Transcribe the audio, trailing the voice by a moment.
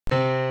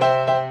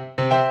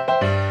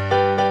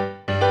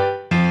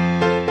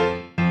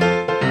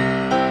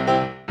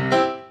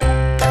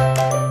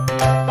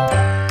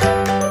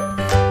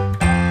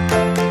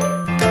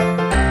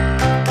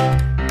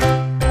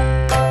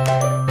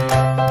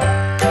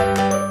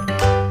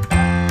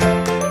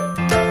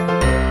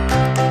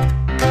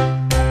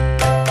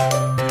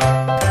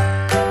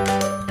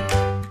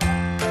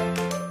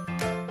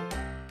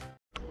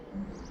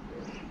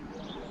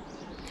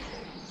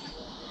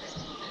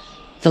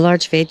The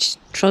large veg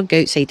trug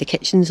outside the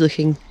kitchen's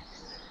looking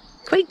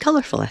quite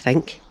colourful, I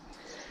think.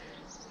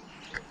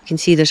 You can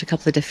see there's a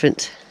couple of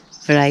different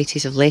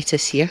varieties of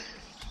lettuce here.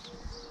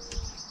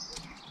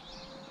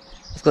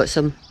 I've got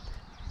some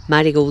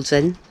marigolds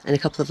in and a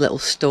couple of little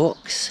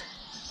stalks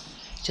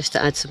just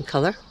to add some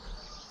colour.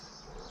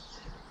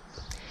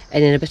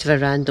 And then a bit of a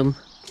random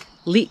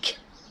leek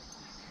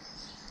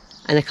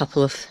and a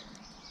couple of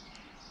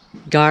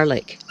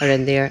garlic are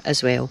in there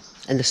as well.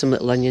 And there's some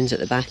little onions at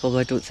the back, although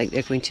I don't think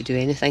they're going to do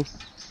anything.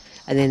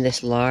 And then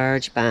this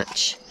large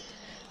batch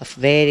of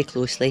very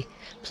closely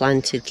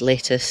planted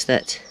lettuce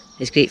that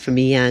is great for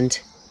me and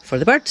for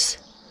the birds.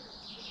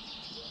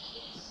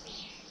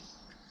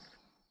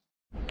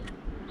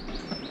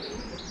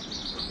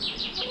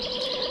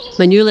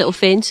 My new little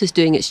fence is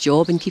doing its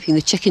job in keeping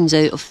the chickens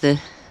out of the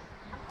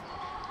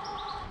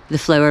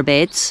flower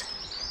beds,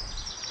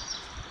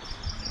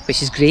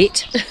 which is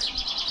great.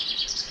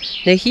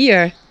 Now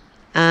here,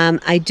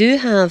 I do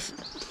have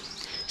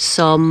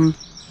some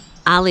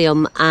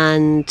allium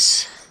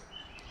and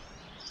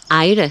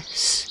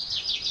iris,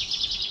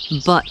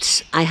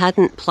 but I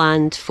hadn't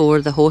planned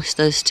for the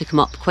hostas to come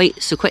up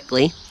quite so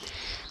quickly,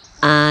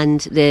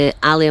 and the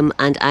allium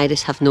and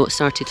iris have not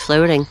started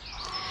flowering.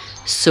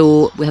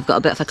 So we have got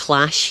a bit of a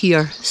clash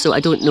here, so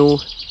I don't know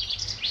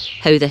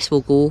how this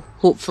will go.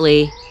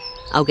 Hopefully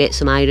I'll get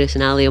some iris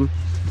and allium,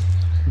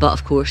 but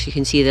of course you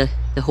can see the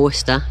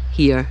hosta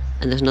here,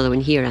 and there's another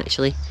one here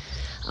actually,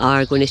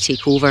 are going to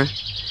take over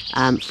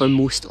for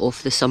most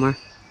of the summer.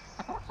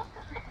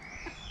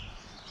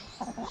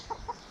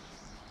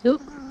 Oh,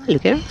 hello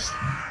girls.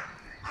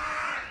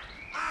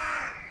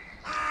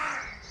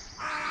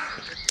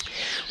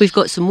 We've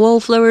got some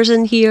wallflowers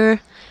in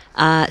here,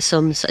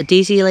 some sort of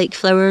daisy-like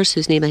flowers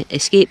whose name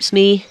escapes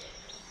me.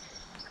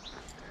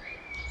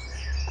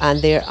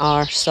 And there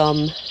are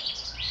some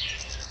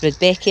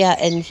Rudbeckia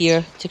in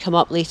here to come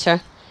up later.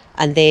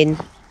 And then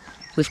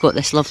we've got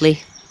this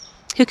lovely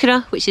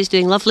heuchera, which is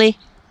doing lovely.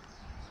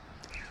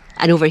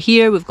 And over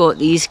here we've got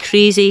these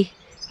crazy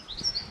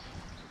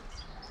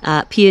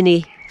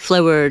peony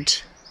flowered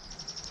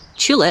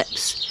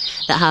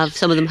tulips that have,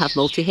 some of them have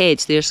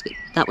multi-heads.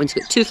 That one's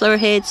got 2 flower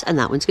heads and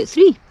that one's got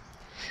 3.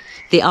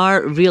 They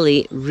are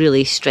really,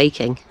 really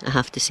striking, I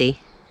have to say.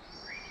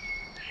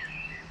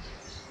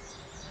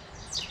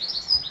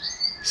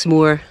 Some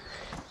more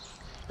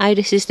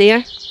irises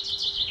there.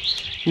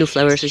 No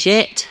flowers as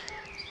yet.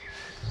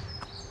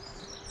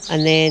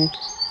 And then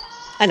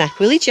an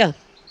Aquilegia,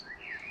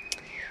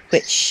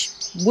 which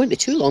won't be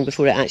too long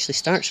before it actually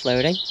starts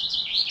flowering.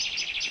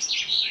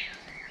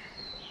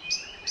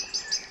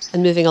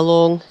 And moving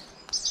along,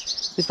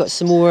 we've got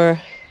some more,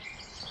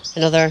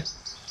 another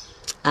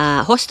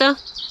hosta,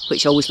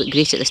 which always look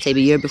great at this time of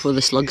year before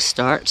the slugs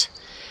start.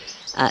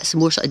 Some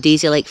more sort of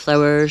daisy-like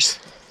flowers,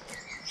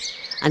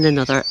 and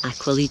another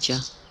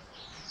Aquilegia.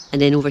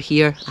 And then over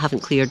here, I haven't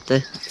cleared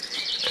the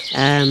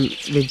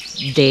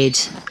dead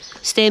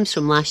stems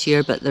from last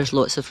year, but there's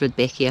lots of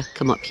Rudbeckia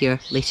come up here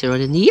later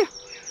on in the year.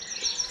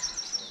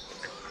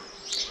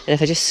 And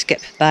if I just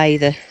skip by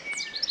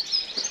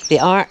the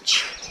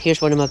arch,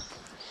 here's one of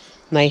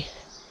my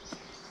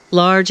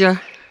larger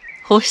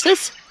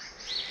hostas,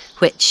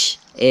 which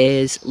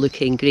is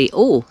looking great.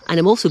 Oh, and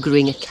I'm also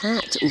growing a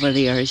cat over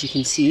there, as you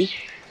can see.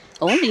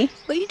 Ollie,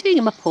 what are you doing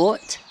in my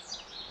pot?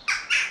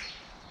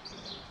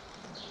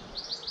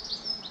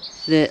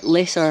 The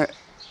lesser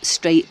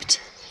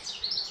striped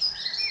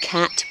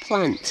cat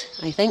plant,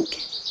 I think.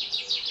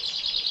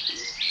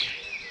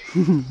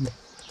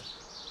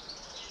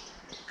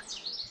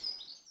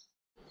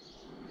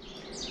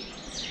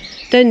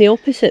 Down the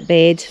opposite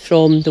bed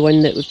from the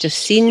one that we've just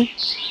seen,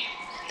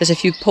 there's a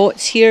few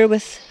pots here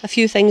with a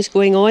few things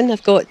going on.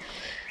 I've got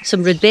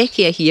some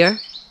Rudbeckia here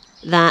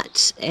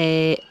that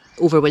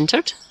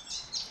overwintered.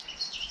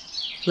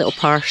 Little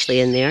parsley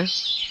in there.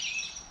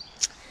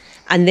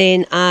 And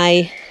then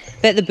I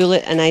bit the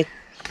bullet and I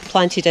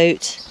planted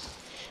out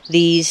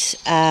these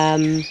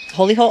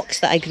hollyhocks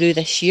that I grew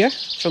this year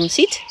from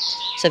seed.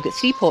 So I've got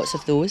 3 pots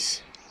of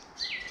those.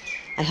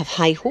 I have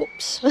high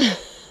hopes.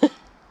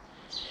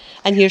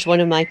 And here's one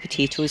of my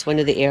potatoes, one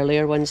of the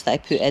earlier ones that I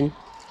put in,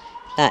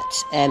 that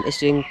is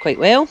doing quite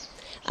well.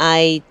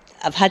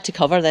 I've had to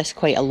cover this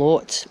quite a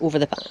lot over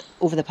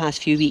the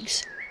past few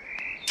weeks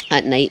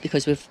at night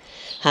because we've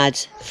had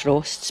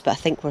frosts, but I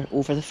think we're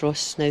over the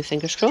frosts now,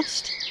 fingers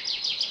crossed.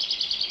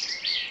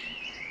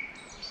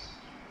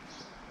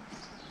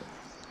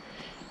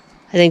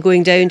 And then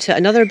going down to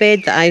another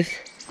bed that I've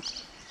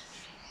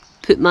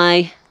put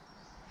my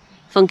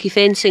funky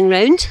fencing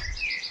round.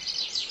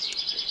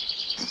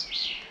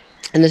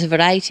 And there's a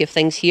variety of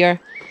things here,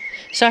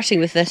 starting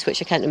with this,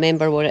 which I can't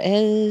remember what it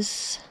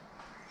is.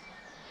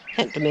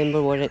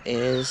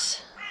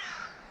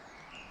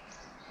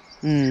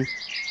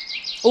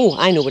 Oh,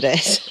 I know what it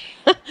is.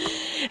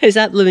 It's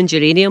that blooming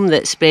geranium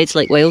that spreads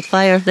like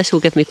wildfire. This will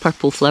give me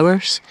purple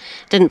flowers.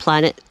 Didn't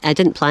plant it. I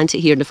didn't plant it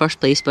here in the first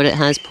place, but it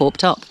has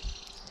popped up.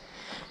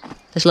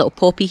 There's a little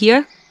poppy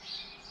here.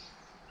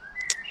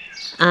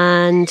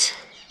 And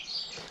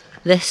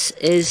this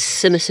is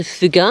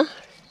Cimicifuga.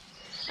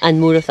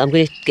 And more of, I'm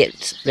going to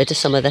get rid of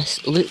some of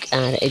this. Look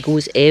at it, it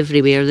goes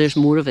everywhere. There's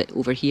more of it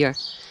over here.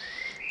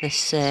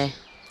 This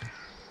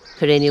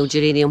perennial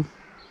geranium.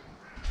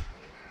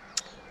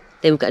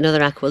 Then we've got another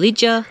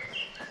Aquilegia.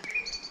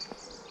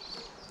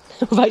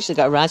 We've actually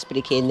got a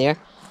raspberry cane there.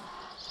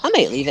 I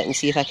might leave it and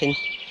see if I can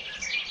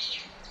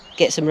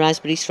get some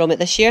raspberries from it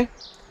this year.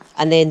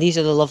 And then these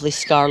are the lovely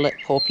scarlet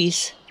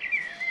poppies.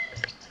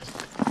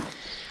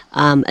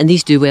 And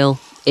these do well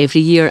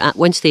every year.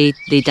 Once they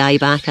die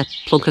back, I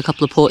plonk a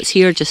couple of pots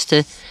here just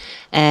to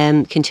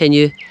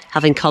continue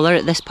having colour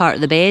at this part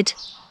of the bed.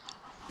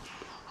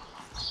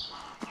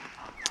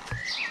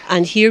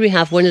 And here we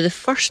have one of the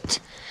first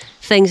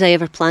things I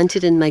ever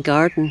planted in my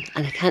garden,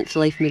 and I can't for the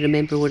life of me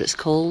remember what it's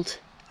called.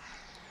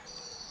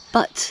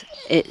 But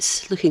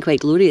it's looking quite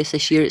glorious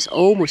this year. It's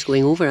almost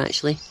going over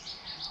actually.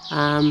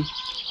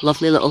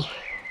 Lovely little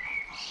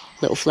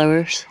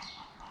flowers.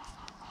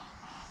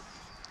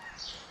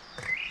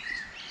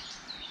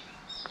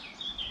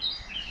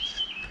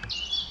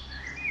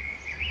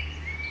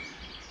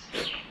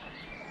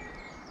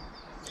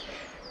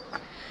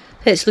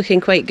 It's looking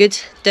quite good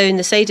down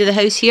the side of the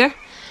house here.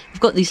 We've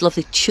got these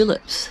lovely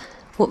tulips.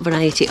 What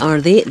variety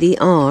are they? They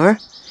are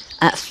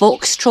at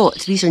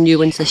Foxtrot. These are new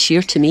ones this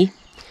year to me.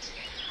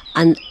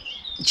 And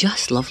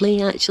just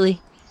lovely actually.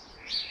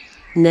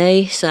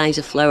 Nice size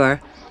of flower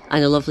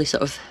and a lovely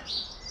sort of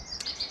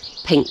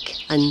pink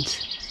and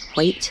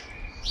white.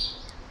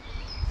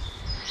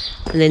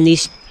 And then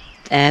these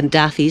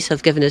daphies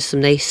have given us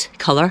some nice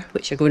colour,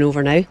 which are going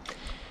over now.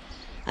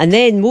 And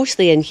then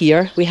mostly in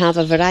here we have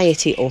a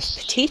variety of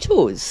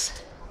potatoes.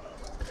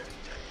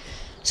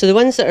 So the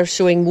ones that are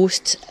showing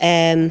most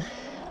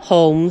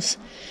haulms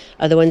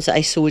are the ones that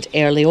I sowed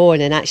early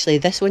on, and actually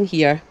this one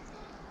here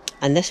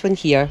and this one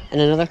here and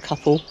another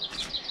couple,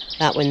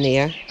 that one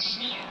there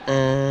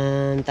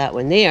and that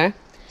one there,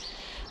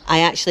 I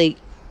actually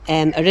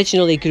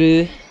originally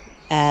grew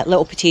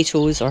little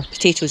potatoes, or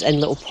potatoes in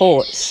little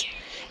pots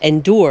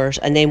indoors,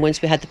 and then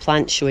once we had the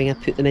plants showing I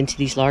put them into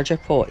these larger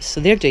pots,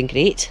 so they're doing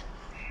great.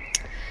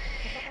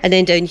 And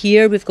then down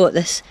here we've got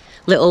this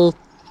little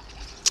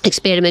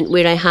experiment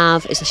where I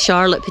have, it's a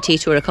Charlotte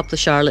potato or a couple of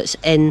Charlottes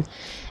in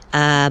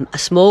a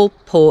small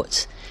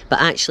pot,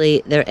 but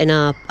actually they're in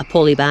a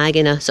poly bag,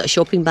 in a sort of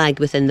shopping bag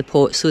within the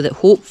pot, so that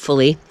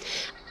hopefully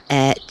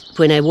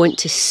when I want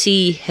to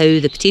see how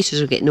the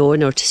potatoes are getting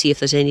on, or to see if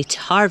there's any to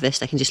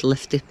harvest, I can just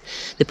lift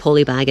the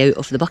poly bag out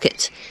of the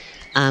bucket,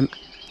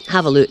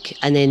 have a look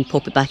and then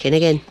pop it back in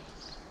again.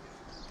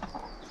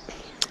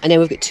 And then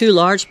we've got two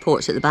large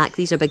pots at the back.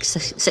 These are big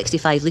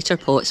 65 litre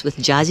pots with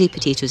jazzy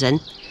potatoes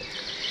in.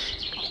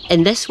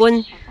 In this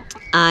one,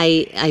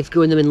 I've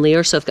grown them in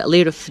layers, so I've got a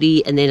layer of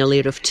 3 and then a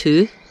layer of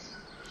 2.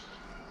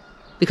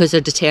 Because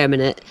they're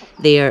determinate,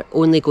 they're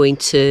only going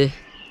to,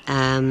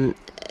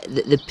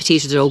 the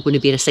potatoes are all going to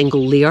be in a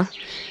single layer.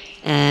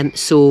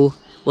 So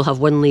we'll have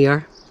one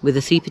layer with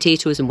the 3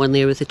 potatoes and one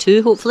layer with the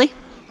 2, hopefully.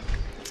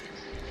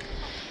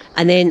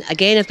 And then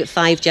again, I've got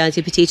 5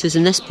 jazzy potatoes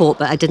in this pot,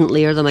 but I didn't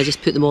layer them, I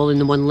just put them all in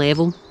the one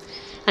level.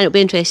 And it'll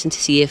be interesting to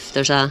see if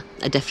there's a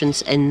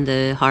difference in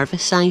the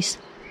harvest size.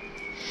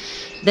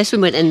 This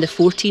one went in the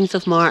 14th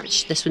of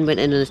March, this one went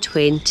in on the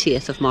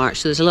 20th of March,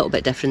 so there's a little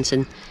bit difference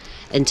in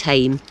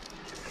time.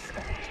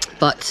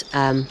 But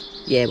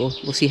yeah,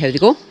 we'll see how they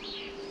go.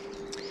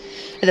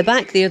 At the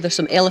back there's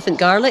some elephant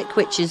garlic,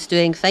 which is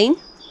doing fine.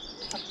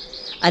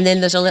 And then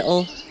there's a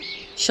little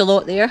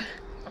shallot there.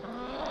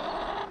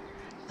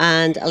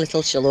 And a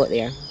little shallot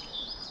there.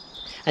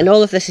 And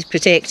all of this is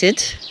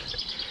protected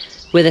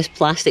with this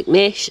plastic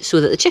mesh so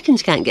that the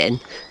chickens can't get in.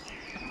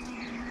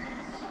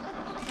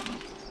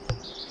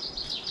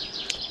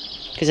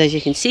 Because as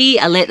you can see,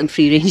 I let them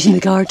free range in the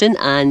garden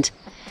and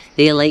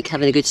they like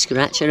having a good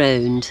scratch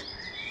around.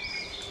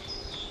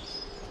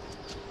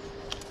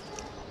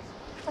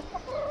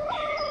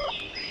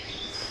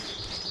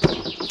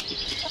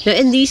 Now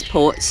in these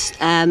pots,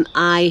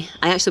 I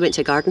actually went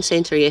to a garden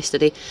centre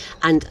yesterday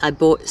and I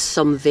bought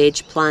some veg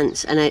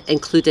plants, and I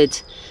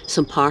included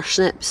some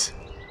parsnips.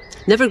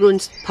 Never grown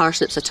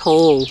parsnips at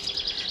all,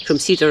 from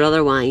seed or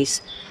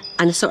otherwise,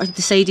 and I sort of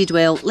decided,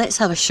 well, let's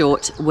have a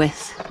shot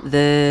with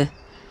the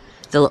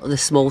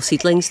small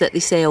seedlings that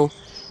they sell.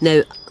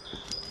 Now,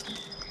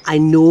 I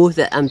know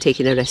that I'm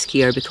taking a risk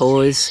here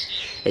because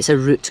it's a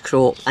root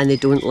crop and they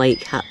don't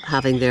like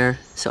having their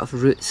sort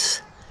of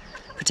roots,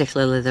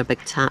 particularly their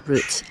big tap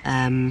roots,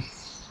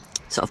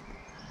 sort of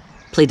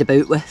played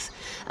about with,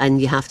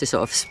 and you have to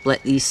sort of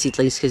split these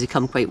seedlings because they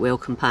come quite well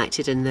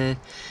compacted in the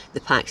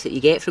packs that you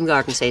get from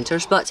garden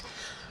centres. But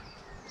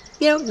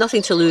you know,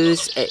 nothing to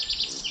lose. It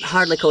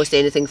hardly cost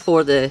anything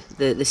for the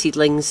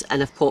seedlings,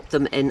 and I've popped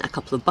them in a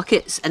couple of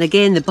buckets. And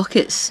again, the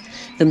buckets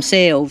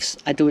themselves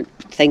I don't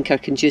think are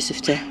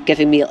conducive to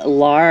giving me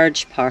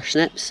large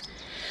parsnips.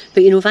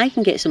 But you know, if I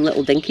can get some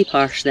little dinky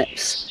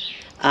parsnips,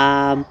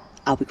 I'll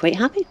be quite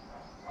happy.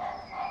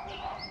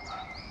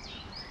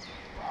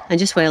 And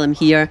just while I'm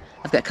here,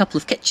 I've got a couple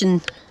of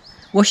kitchen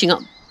washing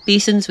up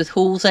basins with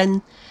holes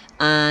in,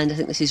 and I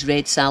think this is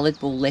red salad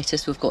bowl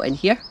lettuce we've got in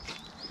here,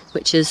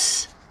 which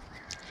is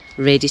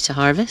ready to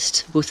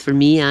harvest, both for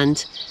me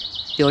and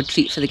the odd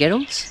treat for the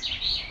girls.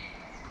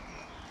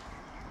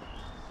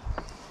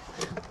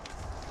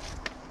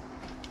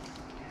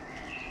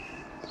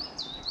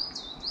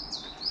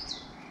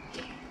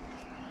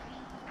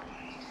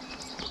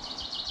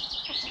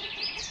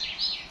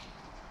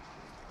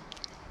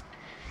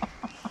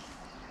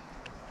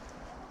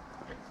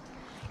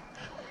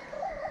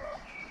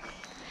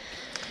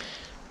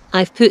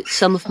 I've put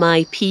some of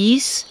my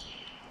peas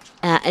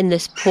in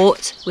this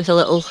pot with a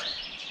little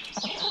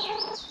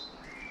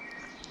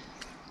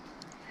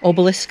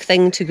obelisk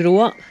thing to grow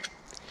up.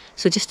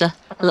 So just a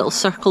little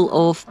circle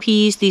of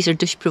peas. These are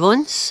douche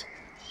Provence.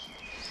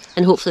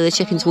 And hopefully the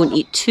chickens won't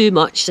eat too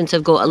much, since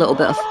I've got a little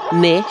bit of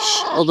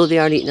mesh, although they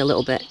are eating a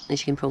little bit,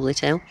 as you can probably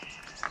tell.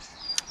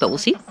 But we'll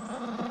see.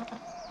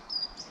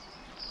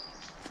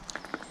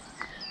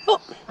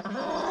 Oh.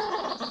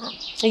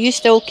 Are you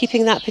still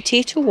keeping that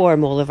potato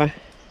warm, Oliver?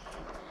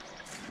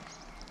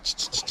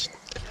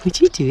 What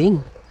are you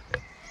doing?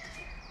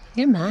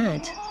 You're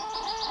mad.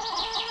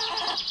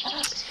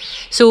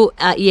 So,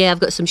 yeah, I've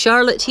got some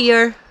Charlotte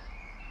here,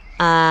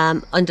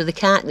 under the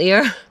cat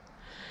there,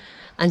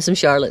 and some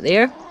Charlotte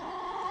there.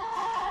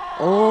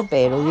 Oh,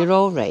 Beryl, you're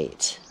all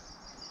right.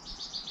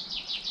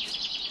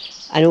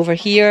 And over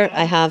here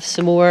I have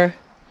some more.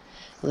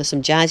 Well, there's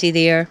some Jazzy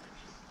there,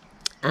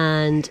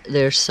 and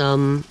there's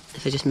some,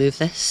 if I just move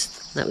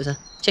this, that was a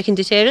chicken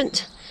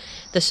deterrent.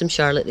 There's some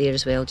Charlotte there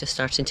as well, just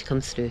starting to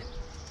come through.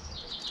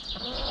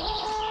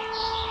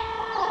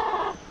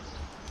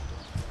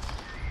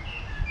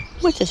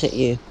 What is it,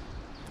 you?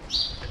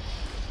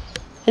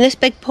 In this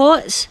big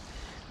pot,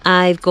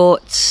 I've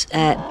got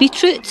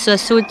beetroot. So I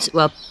sowed,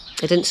 well,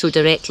 I didn't sow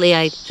directly,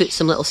 I put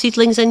some little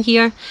seedlings in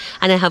here.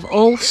 And I have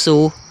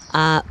also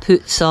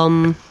put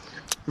some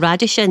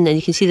radish in, and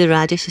you can see the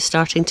radish is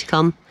starting to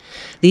come.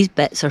 These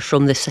bits are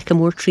from the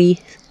sycamore tree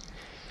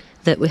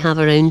that we have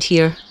around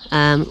here.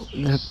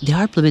 They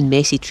are blooming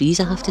messy trees,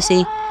 I have to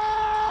say.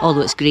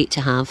 Although it's great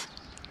to have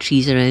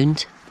trees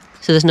around.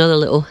 So there's another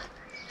little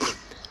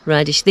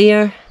radish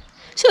there.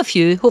 So a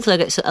few. Hopefully I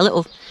get a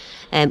little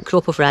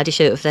crop of radish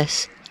out of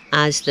this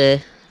as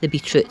the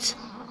beetroot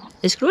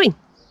is growing.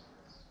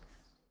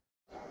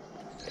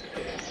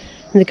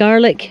 And the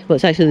garlic, well,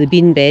 it's actually the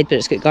bean bed, but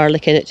it's got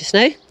garlic in it just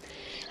now.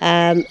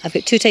 I've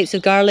got two types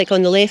of garlic.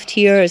 On the left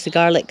here is the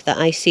garlic that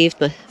I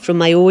saved from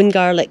my own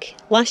garlic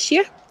last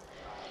year.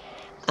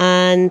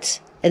 And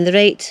in the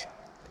right,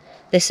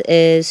 this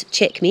is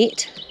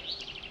Checkmate.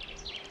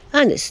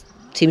 And it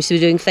seems to be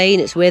doing fine.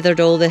 It's weathered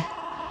all the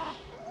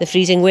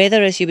freezing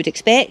weather, as you would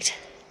expect.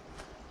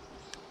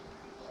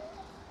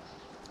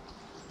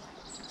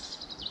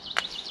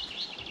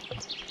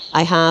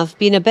 I have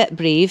been a bit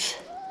brave,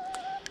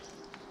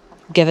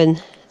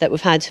 given that we've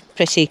had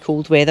pretty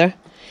cold weather,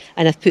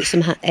 and I've put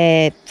some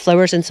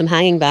flowers in some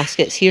hanging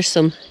baskets. Here's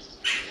some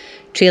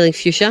trailing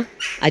fuchsia.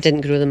 I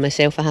didn't grow them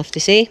myself, I have to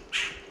say.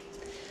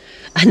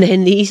 And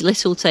then these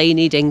little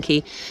tiny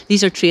dinky,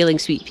 these are trailing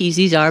sweet peas.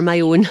 These are my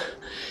own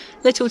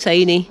little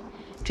tiny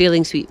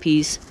trailing sweet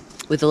peas,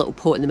 with a little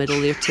pot in the middle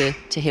there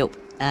to help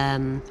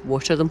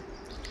water them.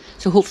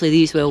 So hopefully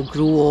these will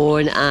grow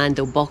on and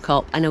they'll bulk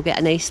up, and I'll get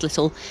a nice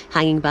little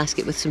hanging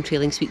basket with some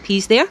trailing sweet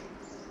peas there.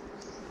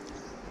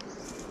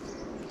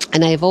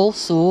 And I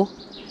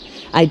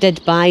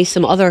did buy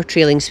some other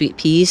trailing sweet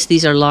peas.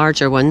 These are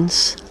larger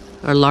ones,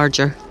 or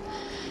larger.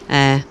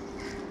 They're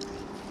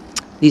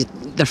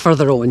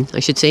further on, I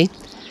should say.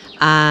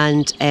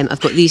 And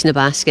I've got these in a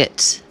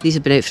basket. These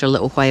have been out for a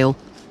little while.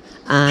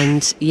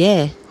 And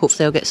yeah,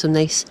 hopefully I'll get some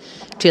nice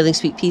trailing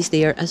sweet peas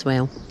there as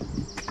well.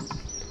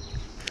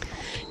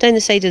 Down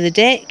the side of the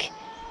deck,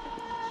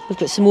 we've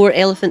got some more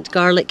elephant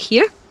garlic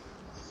here,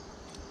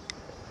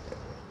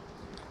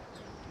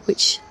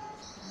 which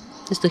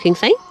is looking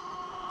fine.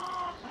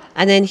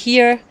 And then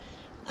here,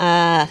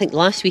 I think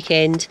last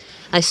weekend,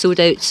 I sowed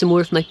out some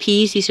more of my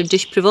peas. These are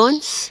douche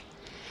Provence.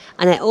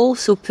 And I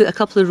also put a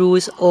couple of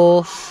rows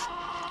of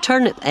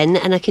turnip in,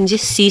 and I can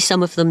just see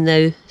some of them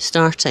now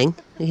starting.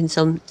 You can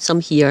some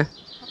here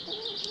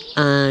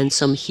and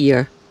some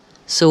here.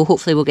 So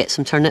hopefully we'll get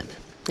some turnip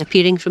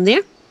appearing from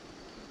there.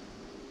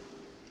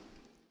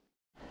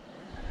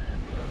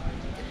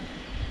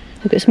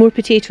 I've got some more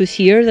potatoes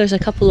here. There's a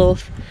couple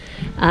of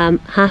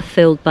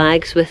half-filled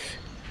bags with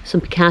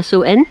some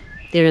Picasso in.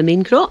 They're a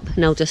main crop,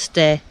 and I'll just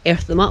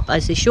earth them up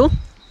as they show.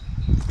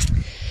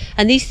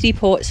 And these 3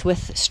 pots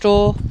with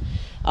straw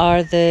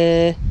are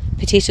the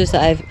potatoes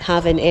that I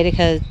have in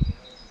Erica's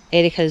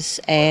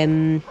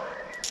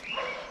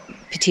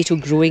Potato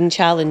Growing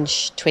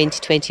Challenge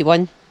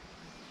 2021,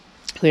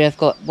 where I've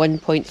got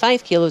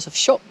 1.5 kilos of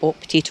shop bought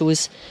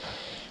potatoes,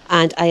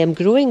 and I am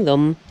growing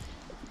them,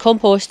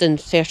 compost and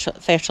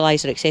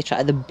fertiliser, etc.,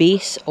 at the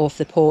base of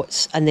the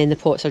pots, and then the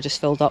pots are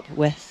just filled up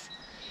with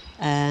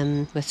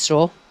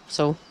straw.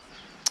 So,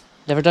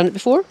 never done it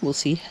before. We'll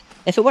see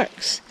if it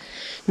works.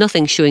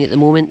 Nothing's showing at the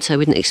moment, so I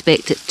wouldn't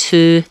expect it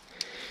to.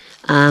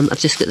 I've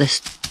just got this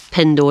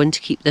pinned on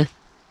to keep the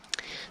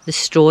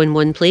straw in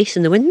one place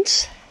in the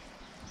winds.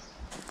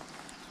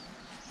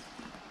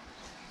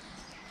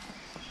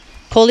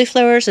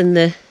 Cauliflowers in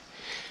the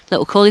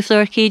little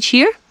cauliflower cage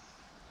here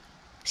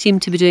seem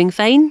to be doing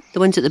fine. The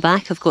ones at the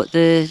back have got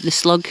the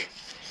slug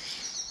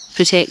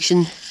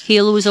protection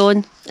halos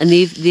on, and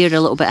they're a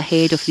little bit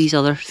ahead of these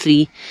other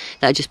three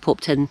that I just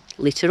popped in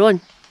later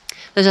on.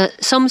 There's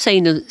some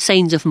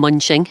signs of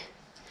munching,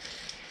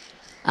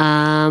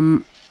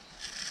 but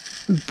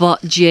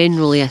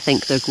generally I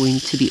think they're going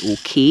to be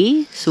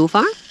okay so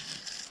far.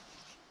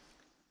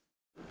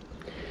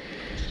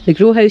 The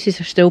grow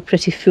houses are still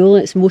pretty full.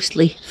 It's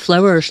mostly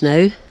flowers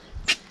now.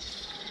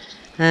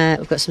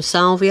 We've got some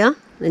salvia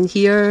in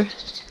here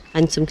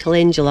and some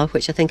calendula,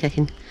 which I think I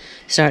can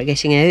start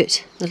getting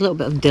out. There's a little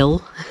bit of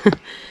dill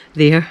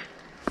there.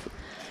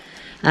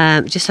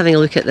 Just having a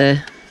look at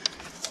the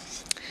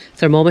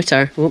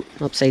thermometer. Oh,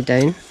 upside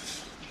down.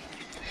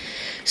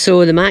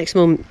 So the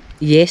maximum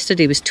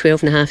yesterday was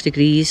 12.5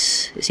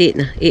 degrees. It's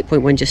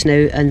 8.1 just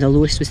now, and the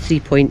lowest was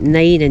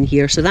 3.9 in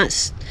here. So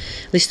that's,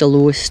 at least the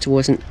lowest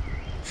wasn't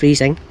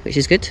freezing, which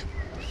is good.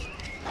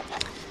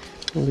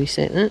 I'll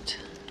reset that.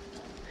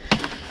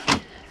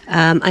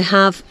 I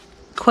have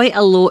quite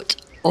a lot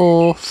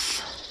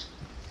of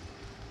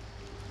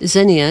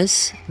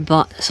zinnias,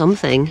 but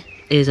something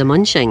is a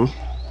munching.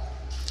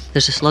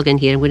 There's a slug in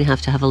here. I'm going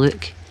to have a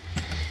look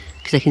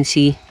because I can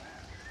see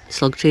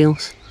slug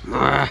trails.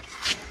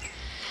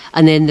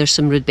 And then there's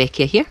some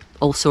Rudbeckia here,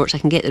 all sorts. I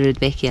can get the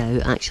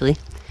Rudbeckia out actually.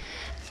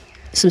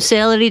 Some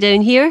celery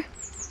down here.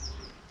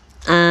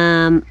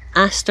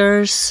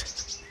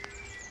 Asters,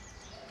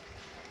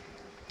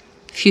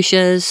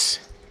 fuchsias,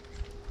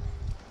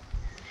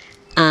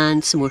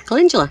 and some more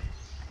calendula.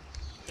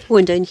 Oh,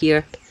 and down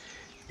here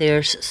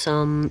there's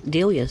some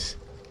dahlias.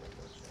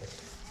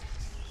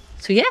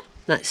 So yeah,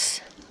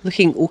 that's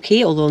looking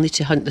okay, although I'll need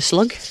to hunt the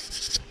slug.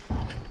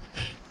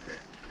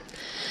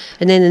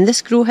 And then in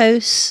this grow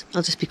house,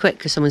 I'll just be quick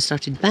because someone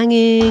started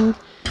banging.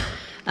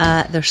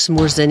 There's some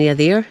more zinnia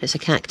there. It's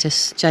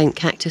a giant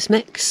cactus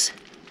mix.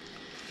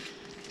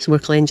 Some more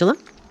calendula.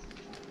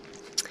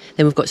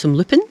 Then we've got some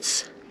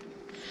lupins,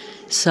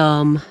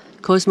 some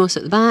cosmos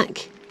at the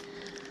back,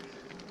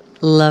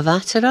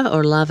 lavatera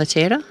or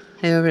lavatera,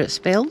 however it's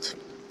spelled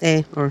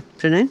or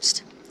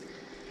pronounced.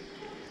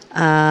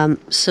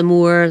 Some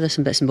more, there's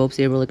some bits and bobs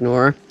there we'll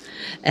ignore.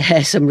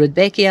 Some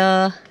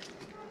Rudbeckia,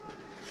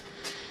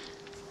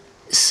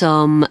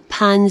 some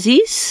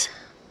pansies,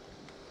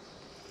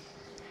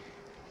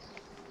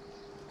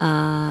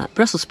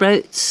 Brussels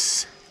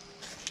sprouts,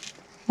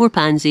 more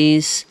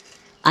pansies,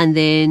 and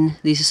then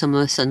these are some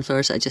of the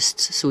sunflowers I just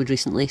sowed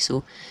recently,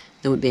 so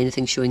there won't be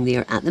anything showing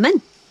there at the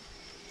min.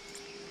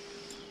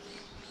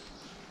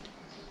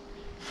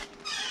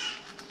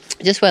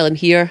 Just while I'm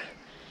here,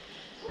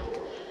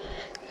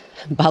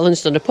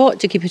 balanced on a pot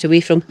to keep it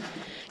away from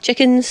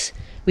chickens,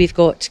 we've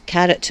got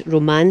Carrot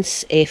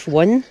Romance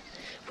F1,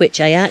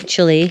 which I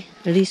actually,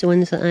 are these the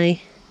ones that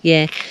I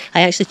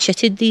actually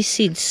chitted these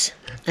seeds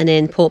and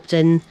then popped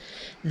in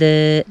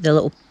the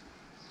little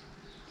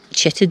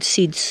chitted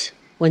seeds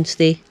once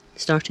they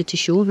started to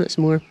show. That's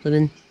more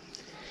blooming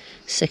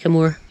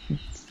sycamore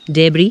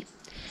debris.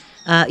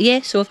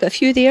 So I've got a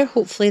few there.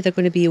 Hopefully they're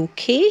going to be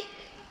okay.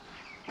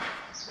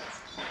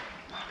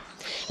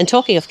 And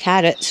talking of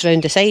carrots,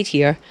 round the side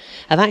here,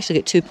 I've actually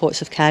got 2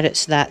 pots of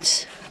carrots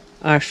that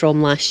are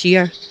from last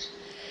year.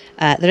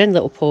 They're in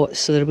little pots,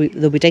 so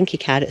they'll be dinky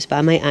carrots, but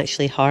I might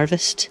actually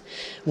harvest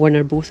one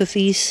or both of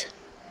these.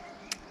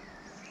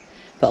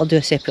 But I'll do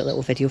a separate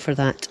little video for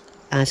that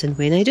as and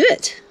when I do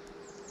it.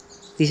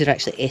 These are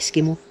actually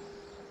Eskimo.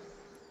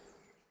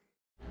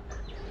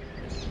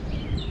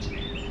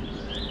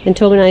 In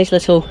Tom and I's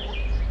little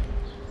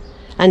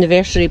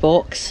anniversary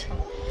box,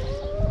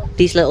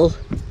 these little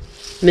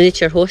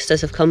miniature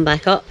hostas have come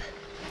back up,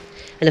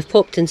 and I've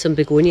popped in some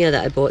begonia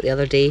that I bought the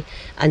other day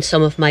and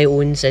some of my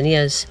own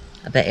zinnias.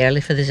 A bit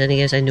early for the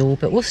zinnias, I know,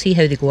 but we'll see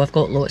how they go. I've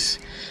got lots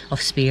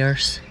of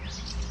spares.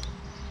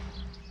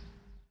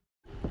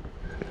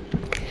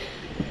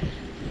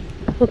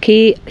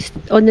 Okay,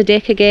 on the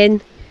deck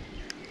again,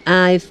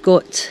 I've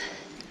got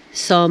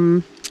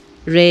some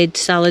red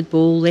salad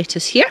bowl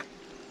lettuce here.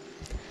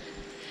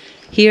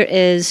 Here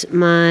is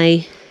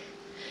my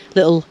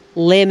little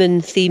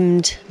lemon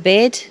themed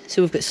bed.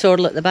 So we've got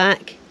sorrel at the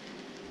back,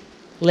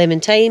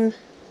 lemon thyme,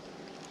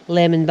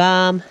 lemon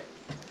balm,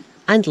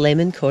 and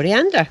lemon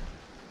coriander.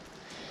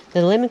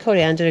 Now the lemon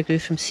coriander I grew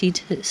from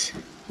seed. Is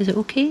it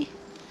okay?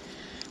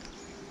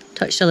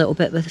 Touched a little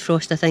bit with the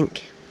frost, I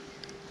think.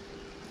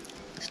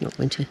 It's not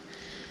going to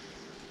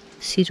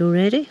seed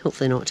already,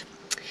 hopefully not.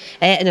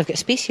 And I've got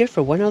space here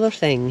for one other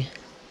thing.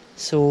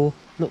 So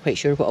I'm not quite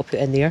sure what I'll put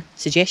in there.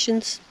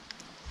 Suggestions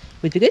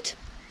would be good.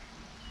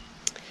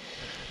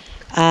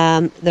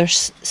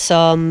 There's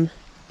some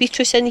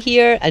beetroot in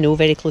here. I know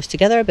very close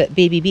together, but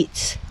baby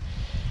beets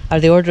are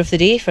the order of the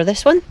day for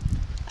this one.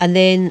 And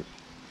then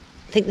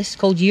I think this is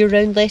called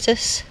year-round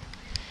lettuce.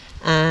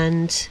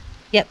 And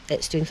yep,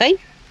 it's doing fine.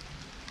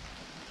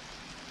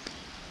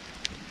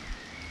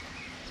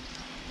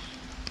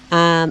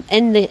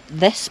 In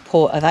this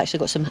pot I've actually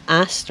got some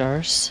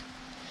asters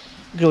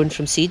grown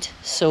from seed,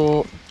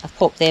 so I've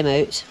popped them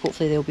out.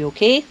 Hopefully they'll be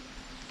okay.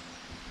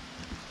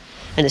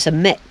 And it's a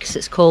mix,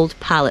 it's called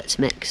palette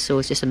mix, so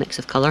it's just a mix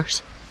of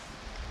colours.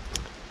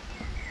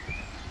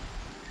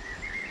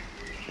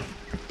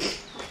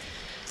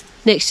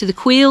 Next to the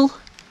quail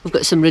we've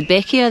got some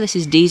Rudbeckia. This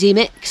is daisy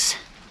mix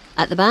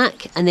at the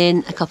back, and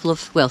then a couple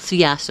of, well,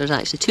 3 asters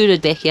actually, 2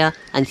 Rudbeckia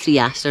and 3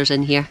 asters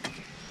in here.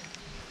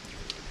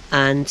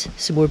 And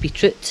some more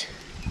beetroot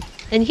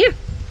in here.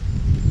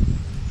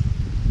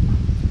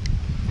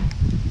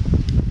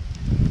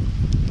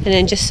 And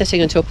then just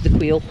sitting on top of the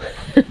quail,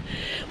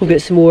 we've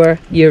got some more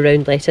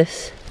year-round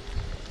lettuce.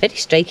 Very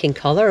striking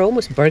colour,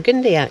 almost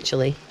burgundy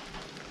actually.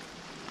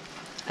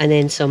 And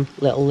then some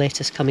little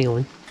lettuce coming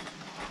on.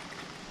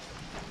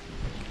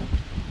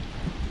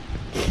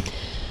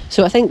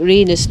 So I think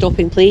rain is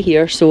stopping play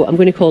here, so I'm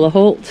going to call a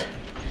halt.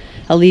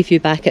 I'll leave you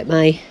back at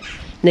my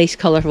nice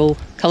colourful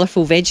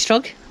veg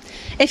shrug.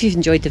 If you've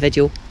enjoyed the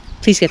video,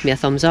 please give me a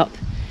thumbs up,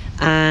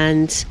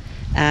 and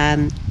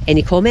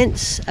any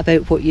comments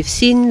about what you've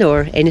seen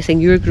or anything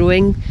you're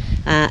growing,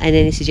 and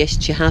any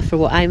suggestions you have for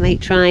what I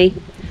might try,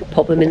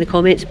 pop them in the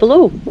comments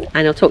below,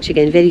 and I'll talk to you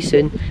again very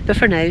soon. But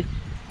for now,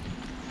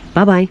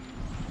 bye bye.